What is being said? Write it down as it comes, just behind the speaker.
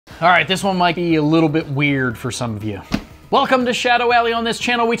All right, this one might be a little bit weird for some of you. Welcome to Shadow Alley. On this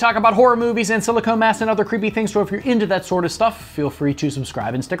channel, we talk about horror movies and silicone masks and other creepy things, so if you're into that sort of stuff, feel free to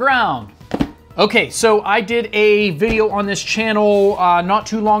subscribe and stick around. Okay, so I did a video on this channel not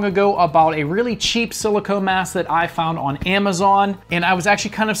too long ago about a really cheap silicone mask that I found on Amazon, and I was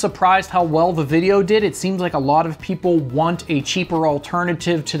actually kind of surprised how well the video did. It seems like a lot of people want a cheaper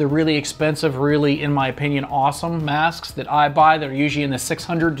alternative to the really expensive, really, in my opinion, awesome masks that I buy that are usually in the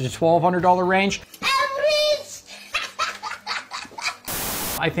 $600 to $1,200 range.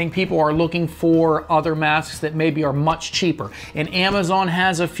 I think people are looking for other masks that maybe are much cheaper. And Amazon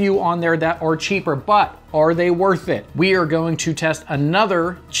has a few on there that are cheaper, but are they worth it? We are going to test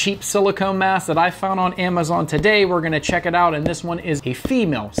another cheap silicone mask that I found on Amazon today. We're gonna check it out, and this one is a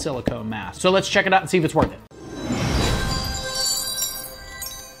female silicone mask. So let's check it out and see if it's worth it.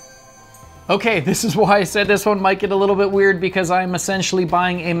 Okay, this is why I said this one might get a little bit weird, because I'm essentially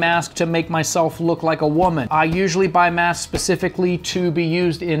buying a mask to make myself look like a woman. I usually buy masks specifically to be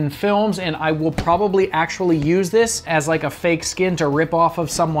used in films, and I will probably actually use this as like a fake skin to rip off of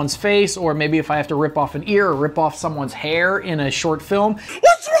someone's face, or maybe if I have to rip off an ear or rip off someone's hair in a short film.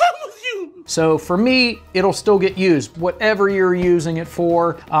 What's wrong with you? So for me, it'll still get used. Whatever you're using it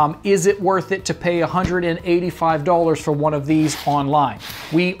for, is it worth it to pay $185 for one of these online?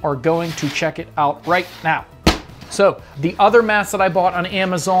 We are going to check it out right now. So the other mask that I bought on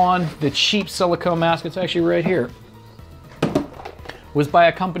Amazon, the cheap silicone mask, it's actually right here, was by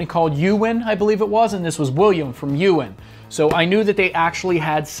a company called Ewan, I believe it was, and this was William from Ewan. So I knew that they actually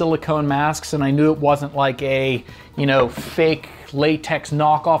had silicone masks, and I knew it wasn't like a, you know, fake latex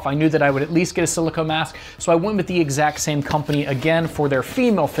knockoff. I knew that I would at least get a silicone mask, so I went with the exact same company again for their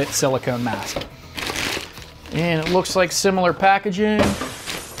female fit silicone mask. And it looks like similar packaging.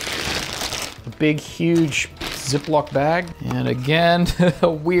 A big, huge Ziploc bag. And again, a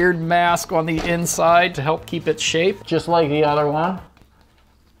weird mask on the inside to help keep its shape, just like the other one.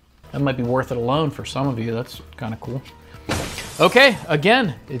 That might be worth it alone for some of you. That's kind of cool. Okay,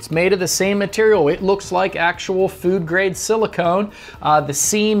 again, it's made of the same material. It looks like actual food grade silicone. The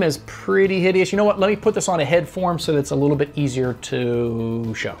seam is pretty hideous. You know what, let me put this on a head form so that it's a little bit easier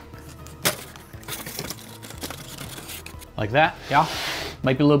to show. Like that, yeah?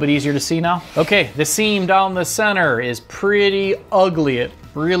 Might be a little bit easier to see now. Okay, the seam down the center is pretty ugly. It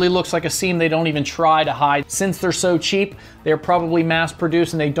really looks like a seam they don't even try to hide. Since they're so cheap, they're probably mass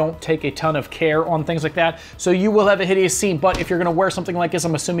produced and they don't take a ton of care on things like that. So you will have a hideous seam, but if you're gonna wear something like this,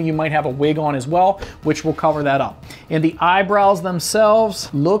 I'm assuming you might have a wig on as well, which will cover that up. And the eyebrows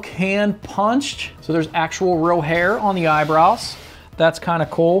themselves look hand punched. So there's actual real hair on the eyebrows. That's kind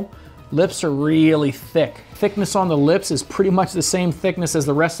of cool. Lips are really thick. Thickness on the lips is pretty much the same thickness as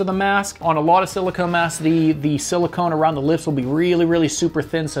the rest of the mask. On a lot of silicone masks, the silicone around the lips will be really, really super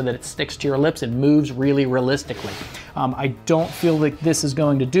thin so that it sticks to your lips and moves really realistically. I don't feel like this is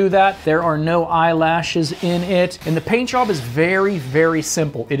going to do that. There are no eyelashes in it. And the paint job is very, very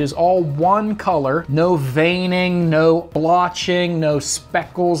simple. It is all one color, no veining, no blotching, no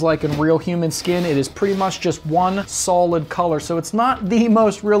speckles like in real human skin. It is pretty much just one solid color. So it's not the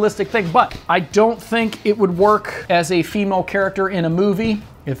most realistic thing, but I don't think it would work as a female character in a movie.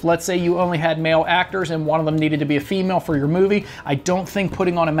 If, let's say, you only had male actors and one of them needed to be a female for your movie, I don't think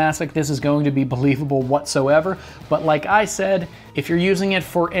putting on a mask like this is going to be believable whatsoever. But like I said, if you're using it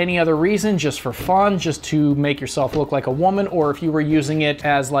for any other reason, just for fun, just to make yourself look like a woman, or if you were using it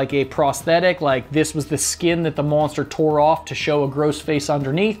as like a prosthetic, like this was the skin that the monster tore off to show a gross face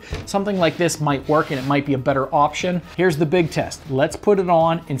underneath, something like this might work and it might be a better option. Here's the big test. Let's put it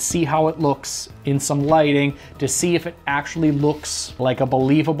on and see how it looks in some lighting to see if it actually looks like a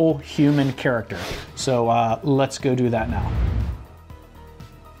believable human character. So let's go do that now.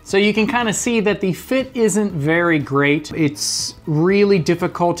 So you can kind of see that the fit isn't very great. It's really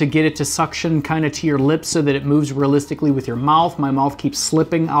difficult to get it to suction kind of to your lips so that it moves realistically with your mouth. My mouth keeps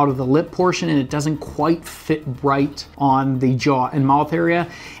slipping out of the lip portion and it doesn't quite fit right on the jaw and mouth area.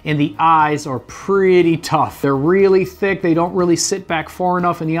 And the eyes are pretty tough. They're really thick. They don't really sit back far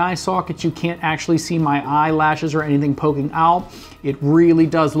enough in the eye sockets. You can't actually see my eyelashes or anything poking out. It really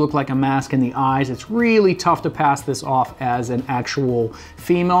does look like a mask in the eyes. It's really tough to pass this off as an actual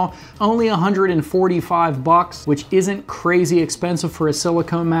female. Only 145 bucks, which isn't crazy expensive for a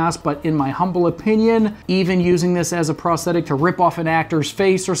silicone mask, but in my humble opinion, even using this as a prosthetic to rip off an actor's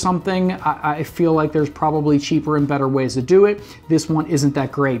face or something, I feel like there's probably cheaper and better ways to do it. This one isn't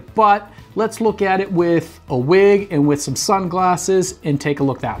that great, but let's look at it with a wig and with some sunglasses and take a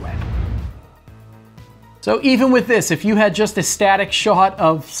look that way. So even with this, if you had just a static shot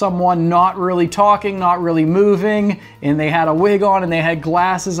of someone not really talking, not really moving, and they had a wig on and they had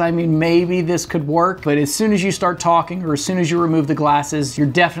glasses, I mean, maybe this could work. But as soon as you start talking or as soon as you remove the glasses, you're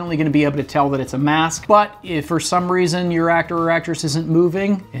definitely going to be able to tell that it's a mask. But if for some reason your actor or actress isn't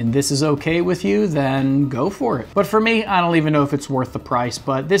moving and this is okay with you, then go for it. But for me, I don't even know if it's worth the price,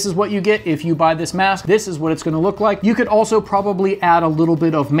 but this is what you get if you buy this mask. This is what it's going to look like. You could also probably add a little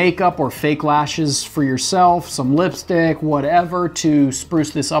bit of makeup or fake lashes for yourself, some lipstick, whatever, to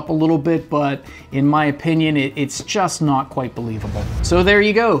spruce this up a little bit, but in my opinion, it's just not quite believable. So there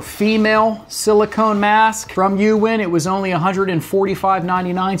you go, female silicone mask from Uwin. It was only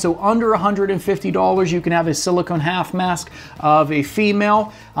 $145.99, so under $150 you can have a silicone half mask of a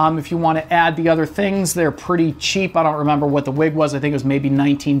female. If you want to add the other things, they're pretty cheap. I don't remember what the wig was. I think it was maybe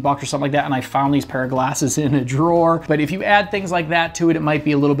 19 bucks or something like that, and I found these pair of glasses in a drawer. But if you add things like that to it, it might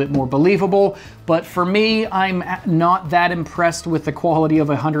be a little bit more believable. But for me, I'm not that impressed with the quality of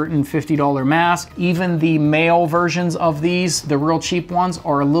a $150 mask. Even the male versions of these, the real cheap ones,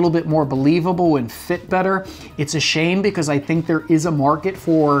 are a little bit more believable and fit better. It's a shame because I think there is a market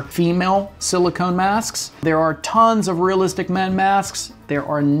for female silicone masks. There are tons of realistic men masks. There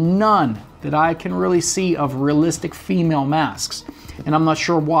are none that I can really see of realistic female masks, and I'm not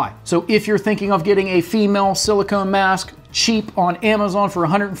sure why. So if you're thinking of getting a female silicone mask cheap on Amazon for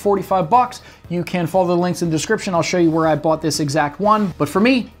 145 bucks, you can follow the links in the description. I'll show you where I bought this exact one. But for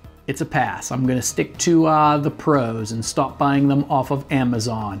me, it's a pass. I'm gonna stick to the pros and stop buying them off of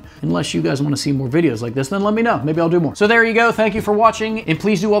Amazon. Unless you guys wanna see more videos like this, then let me know. Maybe I'll do more. So there you go. Thank you for watching. And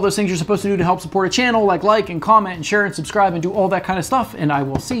please do all those things you're supposed to do to help support a channel, like and comment and share and subscribe and do all that kind of stuff. And I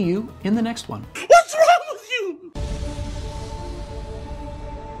will see you in the next one. What's